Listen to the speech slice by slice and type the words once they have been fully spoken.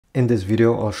In this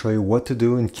video, I'll show you what to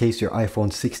do in case your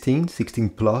iPhone 16, 16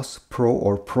 Plus, Pro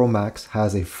or Pro Max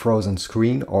has a frozen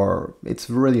screen or it's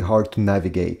really hard to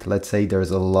navigate. Let's say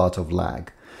there's a lot of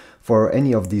lag. For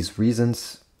any of these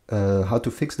reasons, how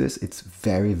to fix this? It's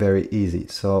very easy.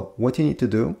 So what you need to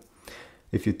do,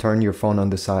 if you turn your phone on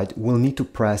the side, we'll need to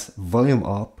press volume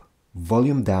up,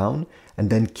 volume down, and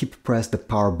then keep press the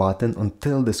power button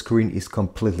until the screen is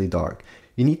completely dark.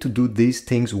 You need to do these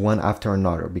things one after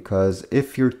another, because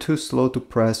if you're too slow to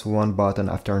press one button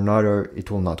after another,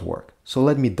 it will not work. So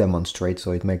let me demonstrate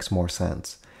so it makes more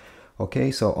sense.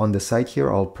 Okay, so on the side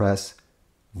here, I'll press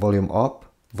volume up,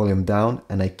 volume down,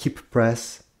 and I keep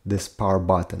press this power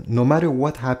button. No matter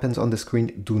what happens on the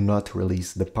screen, do not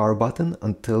release the power button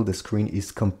until the screen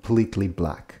is completely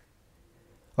black.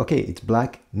 Okay, it's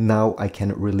black. Now I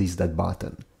can release that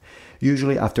button.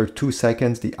 Usually after 2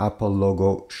 seconds, the Apple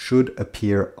logo should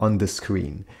appear on the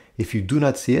screen. If you do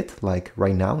not see it, like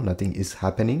right now, nothing is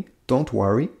happening, don't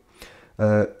worry.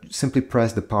 Simply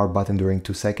press the power button during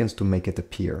 2 seconds to make it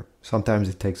appear. Sometimes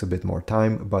it takes a bit more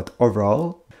time, but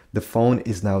overall, the phone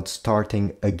is now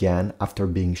starting again after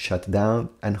being shut down,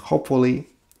 and hopefully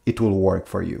it will work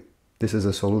for you. This is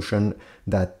a solution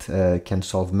that can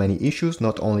solve many issues,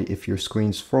 not only if your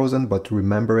screen's frozen, but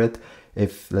remember it,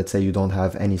 if let's say you don't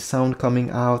have any sound coming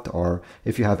out, or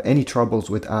if you have any troubles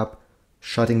with app,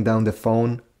 shutting down the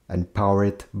phone and power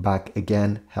it back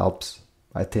again helps,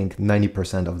 I think,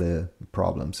 90% of the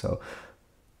problem. So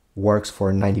works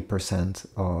for 90%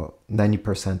 or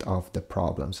 90% of the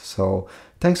problems. So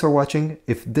thanks for watching.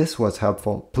 If this was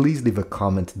helpful, please leave a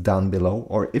comment down below,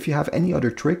 or if you have any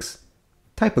other tricks,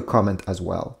 type a comment as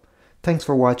well. Thanks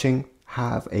for watching.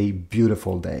 Have a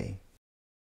beautiful day.